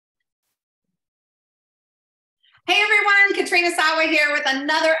Hey everyone, Katrina Sawa here with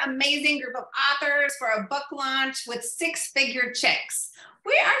another amazing group of authors for a book launch with Six Figure Chicks.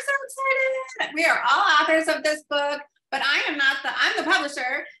 We are so excited. We are all authors of this book, but I'm the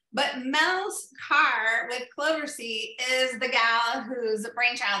publisher, but Mel's Carr with Cloversea is the gal whose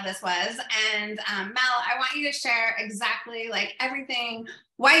brainchild this was. And Mel, I want you to share exactly like everything,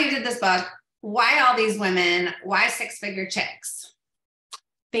 why you did this book, why all these women, why Six Figure Chicks?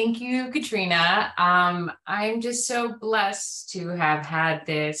 Thank you, Katrina. I'm just so blessed to have had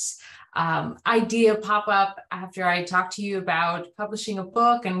this idea pop up after I talked to you about publishing a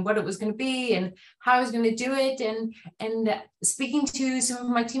book and what it was going to be and how I was going to do it. And speaking to some of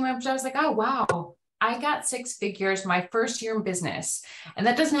my team members, I was like, oh, wow, I got six figures my first year in business. And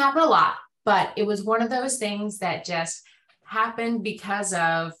that doesn't happen a lot, but it was one of those things that just happened because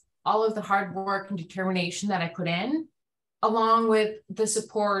of all of the hard work and determination that I put in, along with the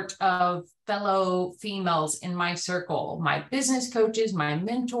support of fellow females in my circle, my business coaches, my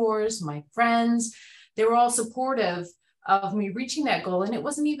mentors, my friends. They were all supportive of me reaching that goal. And it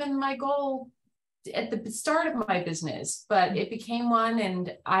wasn't even my goal at the start of my business, but it became one.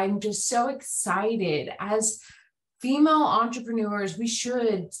 And I'm just so excited. As female entrepreneurs, we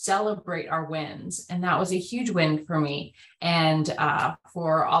should celebrate our wins. And that was a huge win for me. And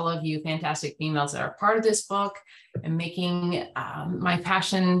for all of you fantastic females that are part of this book and making my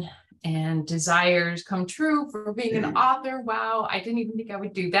passion and desires come true for being an author. Wow, I didn't even think I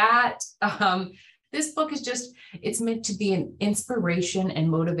would do that. This book is just, it's meant to be an inspiration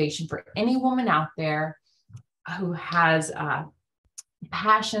and motivation for any woman out there who has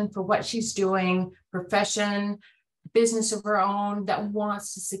passion for what she's doing, profession, business of her own, that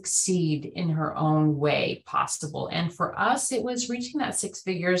wants to succeed in her own way possible. And for us, it was reaching that six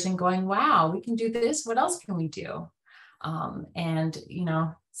figures and going, wow, we can do this. What else can we do? And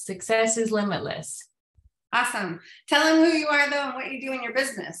success is limitless. Awesome. Tell them who you are though and what you do in your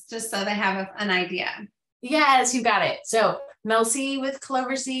business, just so they have an idea. Yes, you got it. So Mel C with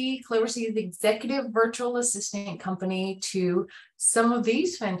Cloversea. Cloversea is the executive virtual assistant company to some of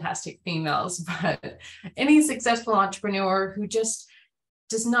these fantastic females, but any successful entrepreneur who just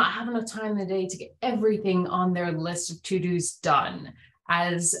does not have enough time in the day to get everything on their list of to-dos done.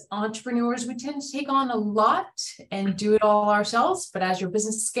 As entrepreneurs, we tend to take on a lot and do it all ourselves, but as your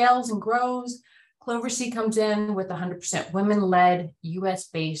business scales and grows, Cloversea comes in with 100% women-led,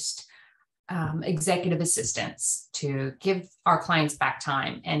 US-based executive assistants to give our clients back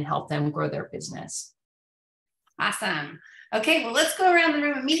time and help them grow their business. Awesome. Okay, well, let's go around the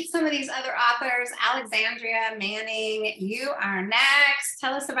room and meet some of these other authors. Alexandria Manning, you are next.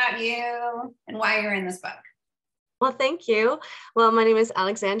 Tell us about you and why you're in this book. Well, thank you. Well, my name is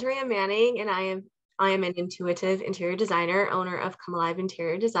Alexandria Manning, and I am an intuitive interior designer, owner of Come Alive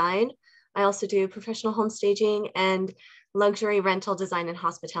Interior Design. I also do professional home staging and luxury rental design and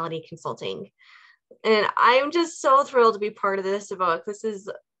hospitality consulting. And I'm just so thrilled to be part of this book. This is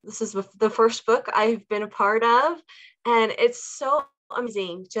the first book I've been a part of, and it's so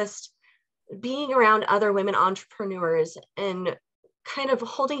amazing just being around other women entrepreneurs and kind of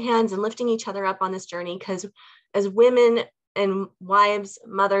holding hands and lifting each other up on this journey, because as women and wives,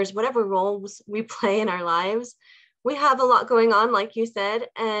 mothers, whatever roles we play in our lives, we have a lot going on, like you said,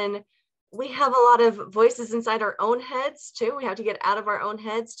 and we have a lot of voices inside our own heads too. We have to get out of our own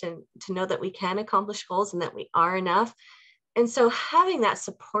heads to know that we can accomplish goals and that we are enough. And so having that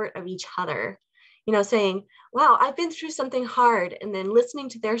support of each other, saying, wow, I've been through something hard, and then listening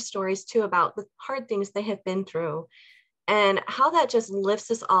to their stories too about the hard things they have been through and how that just lifts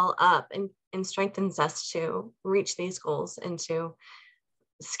us all up and strengthens us to reach these goals and to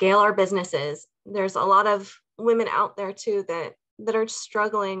scale our businesses. There's a lot of women out there too that are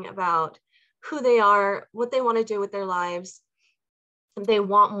struggling about who they are, what they want to do with their lives. They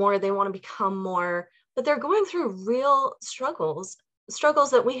want more, they want to become more, but they're going through real struggles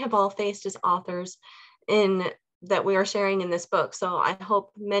that we have all faced as authors that we are sharing in this book. So I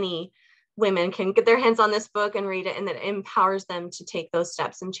hope many women can get their hands on this book and read it, and that it empowers them to take those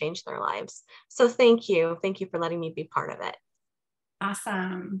steps and change their lives. So thank you. Thank you for letting me be part of it.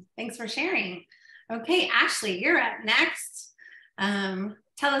 Awesome. Thanks for sharing. Okay, Ashley, you're up next.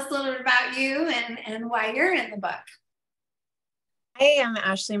 Tell us a little bit about you and why you're in the book. Hi, I'm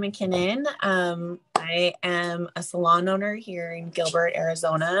Ashley McKinnon. I am a salon owner here in Gilbert,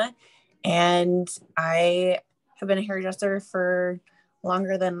 Arizona, and I have been a hairdresser for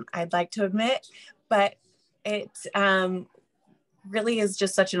longer than I'd like to admit, but it really is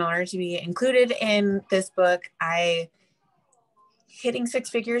just such an honor to be included in this book. I hitting six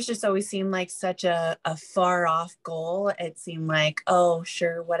figures just always seemed like such a far off goal. It seemed like, oh,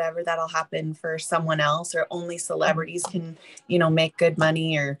 sure, whatever, that'll happen for someone else, or only celebrities can, make good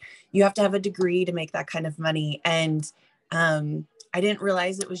money, or you have to have a degree to make that kind of money. And I didn't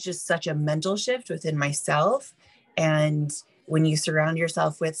realize it was just such a mental shift within myself. And when you surround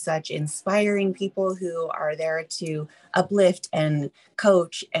yourself with such inspiring people who are there to uplift and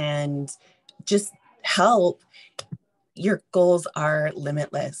coach and just help, your goals are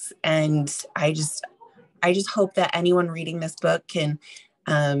limitless. And I just hope that anyone reading this book can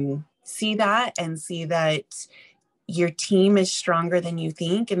see that, and see that your team is stronger than you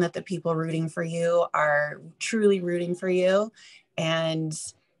think, and that the people rooting for you are truly rooting for you, and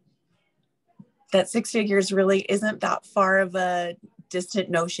that six figures really isn't that far of a distant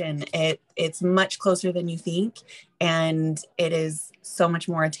notion. It's much closer than you think, and it is so much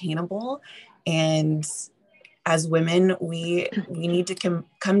more attainable. And as women, we need to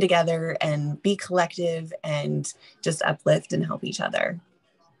come together and be collective and just uplift and help each other.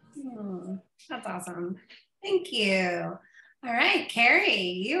 Oh, that's awesome. Thank you. All right, Carrie,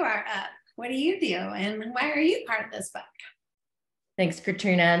 you are up. What do you do, and why are you part of this book? Thanks,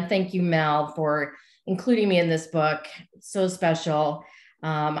 Katrina, and thank you, Mel, for including me in this book. It's so special.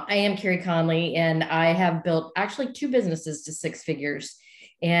 I am Carrie Conley, and I have built actually 2 businesses to 6 figures.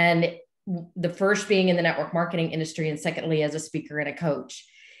 And the first being in the network marketing industry, and secondly, as a speaker and a coach.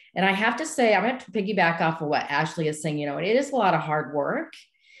 And I have to say, I'm going to piggyback off of what Ashley is saying. It is a lot of hard work,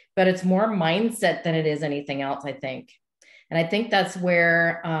 but it's more mindset than it is anything else, I think. And I think that's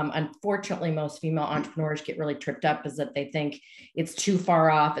where, unfortunately, most female entrepreneurs get really tripped up, is that they think it's too far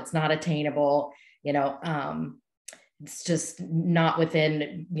off. It's not attainable. It's just not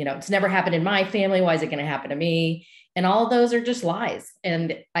within, it's never happened in my family. Why is it going to happen to me? And all of those are just lies.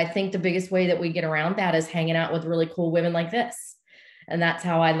 And I think the biggest way that we get around that is hanging out with really cool women like this. And that's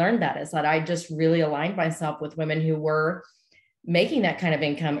how I learned that, is that I just really aligned myself with women who were making that kind of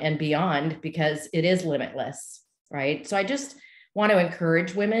income and beyond, because it is limitless, right? So I just want to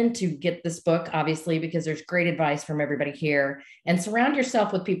encourage women to get this book, obviously, because there's great advice from everybody here, and surround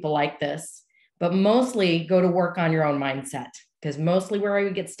yourself with people like this, but mostly go to work on your own mindset, because mostly where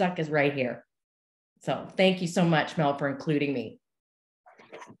we get stuck is right here. So thank you so much, Mel, for including me.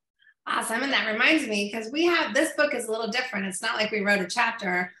 Awesome. And that reminds me, because this book is a little different. It's not like we wrote a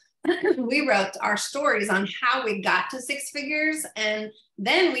chapter. We wrote our stories on how we got to 6 figures. And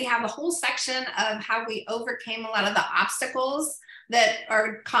then we have a whole section of how we overcame a lot of the obstacles that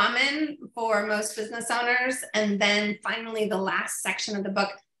are common for most business owners. And then finally, the last section of the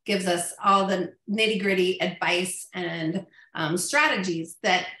book gives us all the nitty-gritty advice and strategies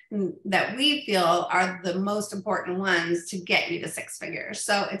that we feel are the most important ones to get you to 6 figures.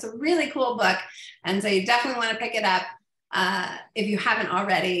 So it's a really cool book. And so you definitely want to pick it up if you haven't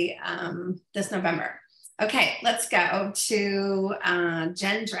already this November. Okay, let's go to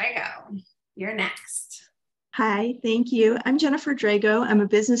Jen Drago. You're next. Hi, thank you. I'm Jennifer Drago. I'm a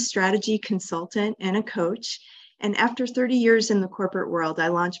business strategy consultant and a coach. And after 30 years in the corporate world, I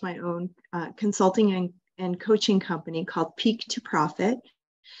launched my own consulting and coaching company called Peak to Profit.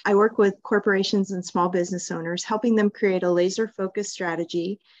 I work with corporations and small business owners, helping them create a laser-focused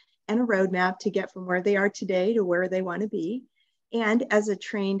strategy and a roadmap to get from where they are today to where they want to be. And as a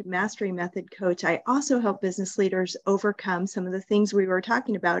trained mastery method coach, I also help business leaders overcome some of the things we were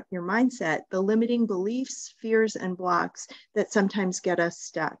talking about, your mindset, the limiting beliefs, fears, and blocks that sometimes get us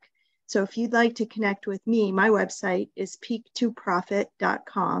stuck. So if you'd like to connect with me, my website is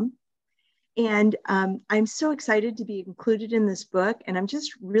peak2profit.com. And I'm so excited to be included in this book. And I'm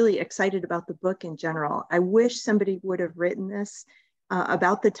just really excited about the book in general. I wish somebody would have written this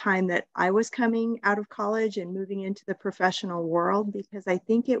about the time that I was coming out of college and moving into the professional world, because I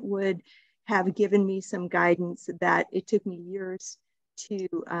think it would have given me some guidance that it took me years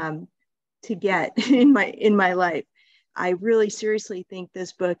to get in my life. I really seriously think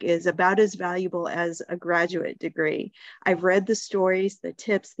this book is about as valuable as a graduate degree. I've read the stories, the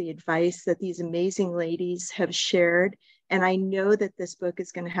tips, the advice that these amazing ladies have shared, and I know that this book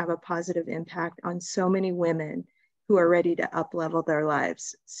is going to have a positive impact on so many women who are ready to up-level their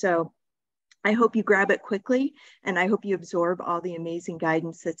lives. So I hope you grab it quickly, and I hope you absorb all the amazing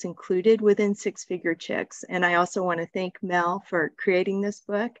guidance that's included within 6 Figure Chicks. And I also want to thank Mel for creating this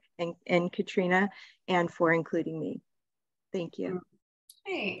book, and Katrina, and for including me. Thank you.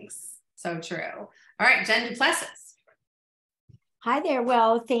 Thanks. So true. All right, Jen Duplessis. Hi there.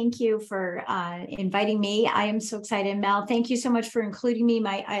 Well, thank you for inviting me. I am so excited. Mel, thank you so much for including me.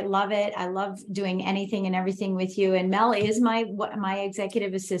 I love it. I love doing anything and everything with you. And Mel is my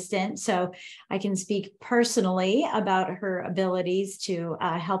executive assistant, so I can speak personally about her abilities to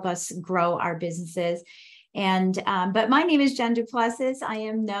help us grow our businesses. And but my name is Jen Duplessis. I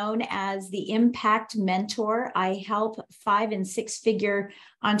am known as the Impact Mentor. I help 5- and 6-figure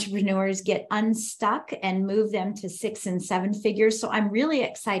entrepreneurs get unstuck and move them to 6- and 7-figures. So I'm really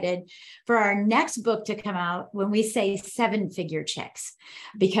excited for our next book to come out when we say 7-figure chicks,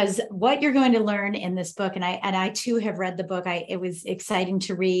 because what you're going to learn in this book, and I too have read the book. It was exciting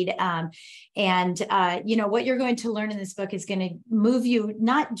to read. You know, what you're going to learn in this book is going to move you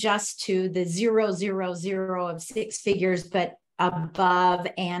not just to the 000 of 6 figures, but above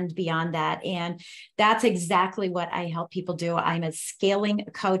and beyond that. And that's exactly what I help people do. I'm a scaling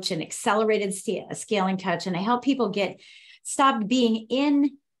coach, an accelerated scaling coach, and I help people stop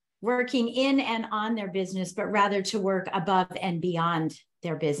being working in and on their business, but rather to work above and beyond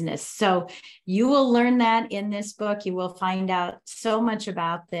their business. So you will learn that in this book. You will find out so much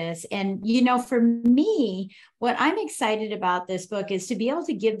about this. And, you know, for me, what I'm excited about this book is to be able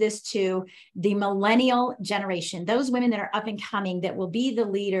to give this to the millennial generation, those women that are up and coming, that will be the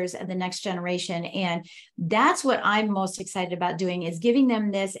leaders of the next generation. And that's what I'm most excited about doing, is giving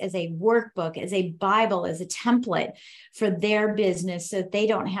them this as a workbook, as a Bible, as a template for their business, so that they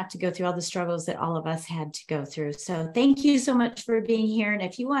don't have to go through all the struggles that all of us had to go through. So thank you so much for being here. And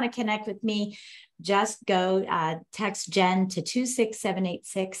if you want to connect with me, just go text Jen to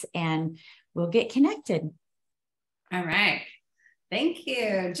 26786 and we'll get connected. All right. Thank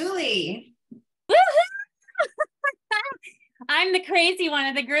you. Julie. I'm the crazy one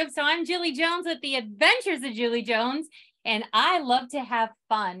of the group. So I'm Julie Jones with the Adventures of Julie Jones, and I love to have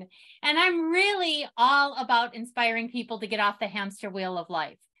fun. And I'm really all about inspiring people to get off the hamster wheel of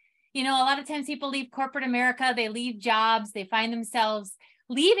life. You know, a lot of times people leave corporate America, they leave jobs, they find themselves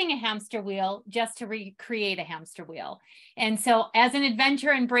leaving a hamster wheel just to recreate a hamster wheel. And so as an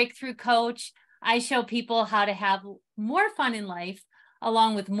adventure and breakthrough coach, I show people how to have more fun in life,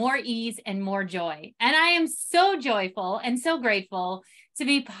 along with more ease and more joy. And I am so joyful and so grateful to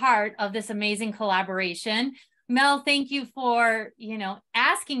be part of this amazing collaboration. Mel, thank you for, you know,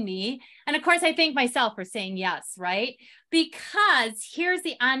 asking me. And of course, I thank myself for saying yes, right? Because here's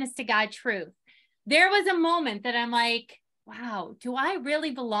the honest to God truth. There was a moment that I'm like, wow, do I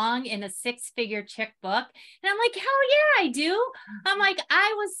really belong in a 6-figure chick book? And I'm like, hell yeah, I do. I'm like,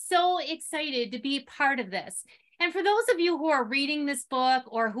 I was so excited to be part of this. And for those of you who are reading this book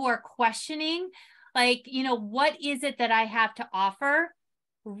or who are questioning, like, you know, what is it that I have to offer?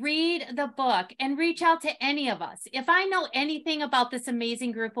 Read the book and reach out to any of us. If I know anything about this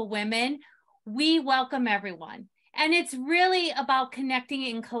amazing group of women, we welcome everyone. And it's really about connecting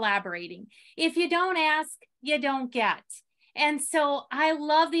and collaborating. If you don't ask, you don't get. And so I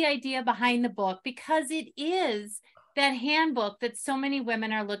love the idea behind the book, because it is that handbook that so many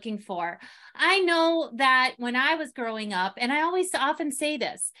women are looking for. I know that when I was growing up, and I always often say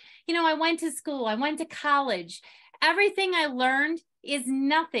this, you know, I went to school, I went to college. Everything I learned is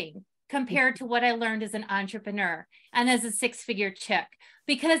nothing compared to what I learned as an entrepreneur and as a 6-figure chick,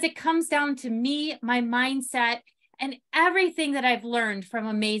 because it comes down to me, my mindset, and everything that I've learned from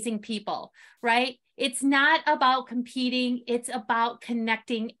amazing people, right? It's not about competing. It's about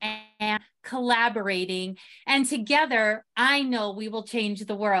connecting and collaborating. And together, I know we will change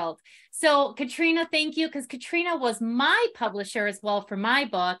the world. So Katrina, thank you, because Katrina was my publisher as well for my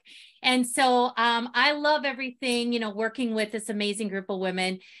book. And so I love everything, you know, working with this amazing group of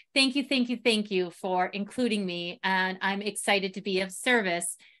women. Thank you, thank you, thank you for including me. And I'm excited to be of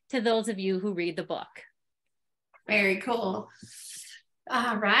service to those of you who read the book. Very cool.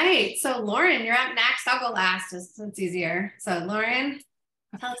 All right. So Lauren, you're up next. I'll go last. It's easier. So Lauren,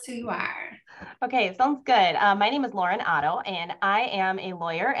 tell us who you are. Okay, sounds good. My name is Lauren Otto, and I am a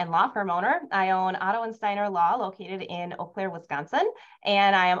lawyer and law firm owner. I own Otto and Steiner Law, located in Eau Claire, Wisconsin.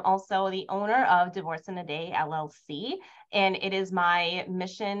 And I am also the owner of Divorce in a Day, LLC. And it is my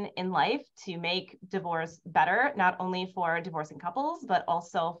mission in life to make divorce better, not only for divorcing couples, but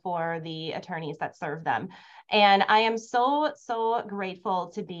also for the attorneys that serve them. And I am so, so grateful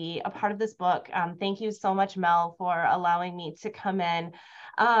to be a part of this book. Thank you so much, Mel, for allowing me to come in.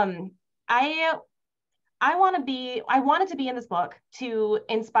 I wanted to be in this book to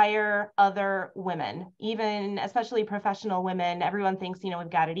inspire other women, even especially professional women. Everyone thinks, you know, we've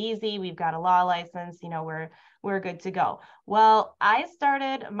got it easy. We've got a law license, you know, we're good to go. Well, I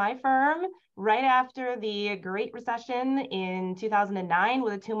started my firm right after the Great Recession in 2009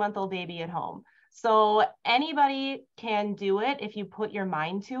 with a 2-month-old baby at home. So anybody can do it if you put your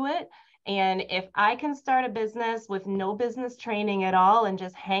mind to it. And if I can start a business with no business training at all and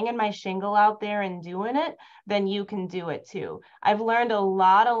just hanging my shingle out there and doing it, then you can do it too. I've learned a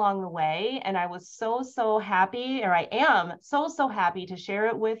lot along the way, and I was so happy, or I am so happy to share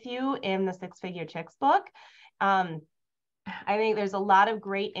it with you in the Six Figure Chicks book. I think there's a lot of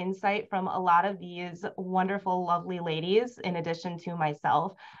great insight from a lot of these wonderful, lovely ladies, in addition to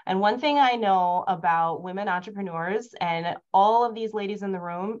myself. And one thing I know about women entrepreneurs and all of these ladies in the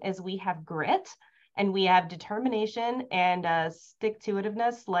room is we have grit and we have determination and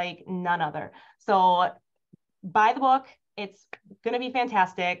stick-to-itiveness like none other. So buy the book. It's going to be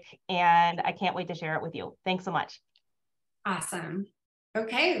fantastic. And I can't wait to share it with you. Thanks so much. Awesome.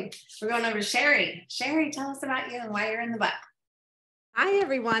 Okay, we're going over to Sherry. Sherry, tell us about you and why you're in the book. Hi,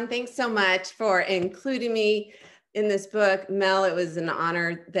 everyone. Thanks so much for including me in this book. Mel, it was an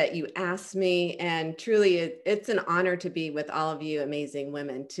honor that you asked me, and truly it's an honor to be with all of you amazing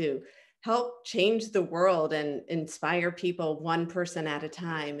women to help change the world and inspire people one person at a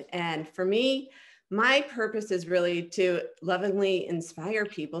time. And for me, my purpose is really to lovingly inspire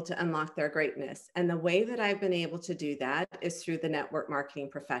people to unlock their greatness. And the way that I've been able to do that is through the network marketing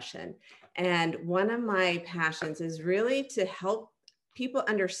profession. And one of my passions is really to help people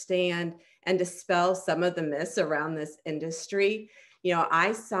understand and dispel some of the myths around this industry. You know,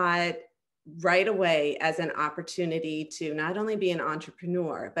 I saw it right away as an opportunity to not only be an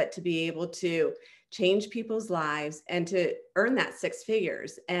entrepreneur, but to be able to change people's lives and to earn that six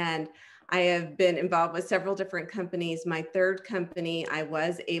figures. And I have been involved with several different companies. My third company, I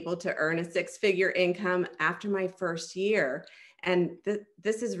was able to earn a six-figure income after my first year. And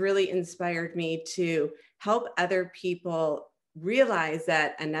this has really inspired me to help other people realize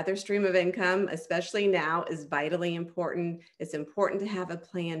that another stream of income, especially now, is vitally important. It's important to have a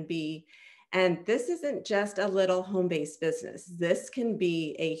plan B. And this isn't just a little home-based business. This can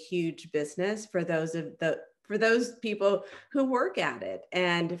be a huge business for those people who work at it,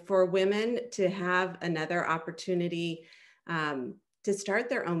 and for women to have another opportunity to start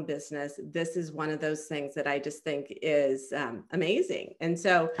their own business. This is one of those things that I just think is amazing. And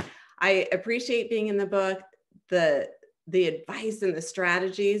so I appreciate being in the book. The advice and the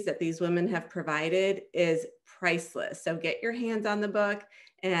strategies that these women have provided is priceless. So get your hands on the book.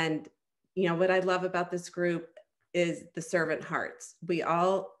 And you know what I love about this group is the servant hearts. We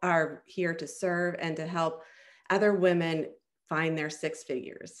all are here to serve and to help other women find their six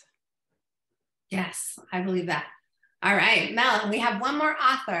figures. Yes, I believe that. All right, Mel, we have one more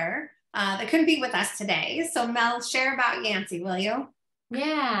author that couldn't be with us today. So Mel, share about Yancey, will you?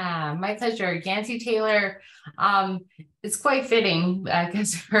 Yeah, my pleasure. Yancey Taylor, it's quite fitting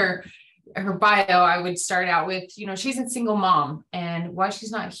because her bio, I would start out with, you know, she's a single mom, and why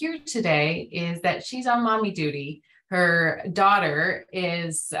she's not here today is that she's on mommy duty. Her daughter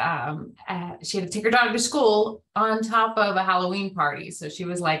is, she had to take her daughter to school on top of a Halloween party. So she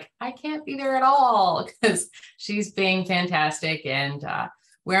was like, I can't be there at all because she's being fantastic and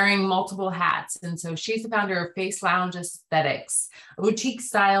wearing multiple hats. And so she's the founder of Face Lounge Aesthetics, a boutique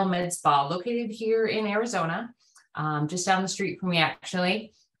style med spa located here in Arizona, just down the street from me,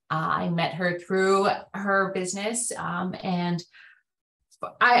 actually. I met her through her business, and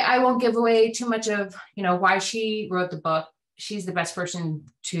I won't give away too much of, you know, why she wrote the book. She's the best person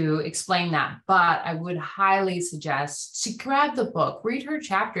to explain that, but I would highly suggest to grab the book, read her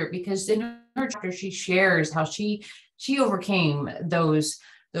chapter, because in her chapter, she shares how she overcame those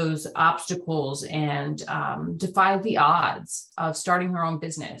obstacles and defied the odds of starting her own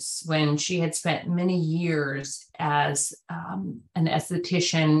business when she had spent many years as an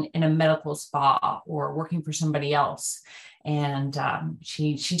esthetician in a medical spa or working for somebody else. And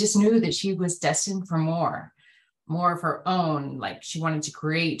she just knew that she was destined for more of her own. Like, she wanted to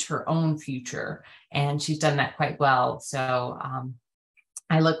create her own future, and she's done that quite well. So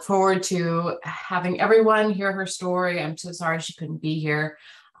I look forward to having everyone hear her story. I'm so sorry she couldn't be here,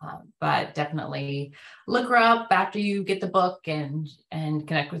 but definitely look her up after you get the book and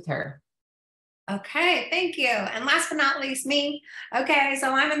connect with her. Okay, thank you. And last but not least, me. Okay,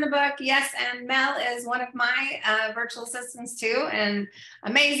 so I'm in the book, yes, and Mel is one of my virtual assistants too, and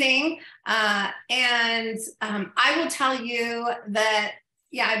amazing. I will tell you that,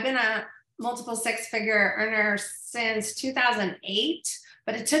 yeah, I've been a multiple six-figure earner since 2008.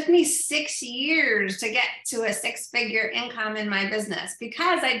 But it took me 6 years to get to a six-figure income in my business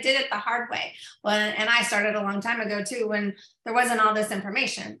because I did it the hard way. Well, and I started a long time ago too, when there wasn't all this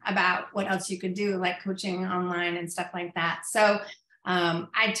information about what else you could do, like coaching online and stuff like that. So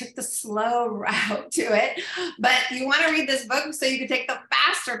I took the slow route to it, but you want to read this book so you can take the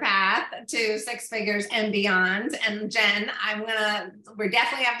faster path to 6 figures and beyond. And Jen, we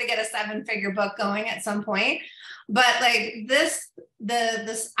definitely have to get a 7-figure book going at some point. But like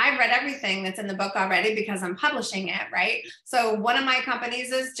I've read everything that's in the book already because I'm publishing it, right? So one of my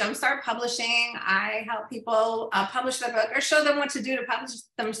companies is Jumpstart Publishing. I help people publish their book or show them what to do to publish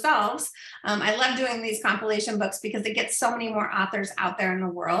themselves. I love doing these compilation books because it gets so many more authors out there in the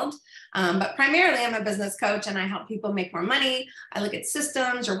world. But primarily I'm a business coach and I help people make more money. I look at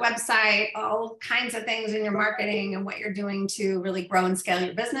systems, your website, all kinds of things in your marketing and what you're doing to really grow and scale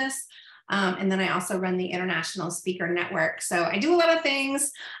your business. And then I also run the International Speaker Network. So I do a lot of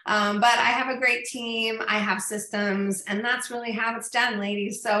things, but I have a great team. I have systems, and that's really how it's done,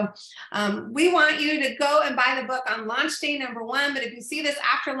 ladies. So we want you to go and buy the book on launch day #1. But if you see this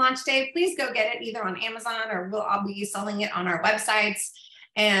after launch day, please go get it either on Amazon or I'll be selling it on our websites.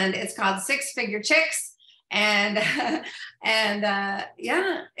 And it's called 6 Figure Chicks. And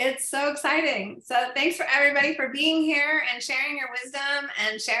yeah, it's so exciting. So thanks for everybody for being here and sharing your wisdom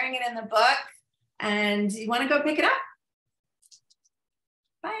and sharing it in the book. And you want to go pick it up.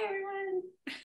 Bye, everyone.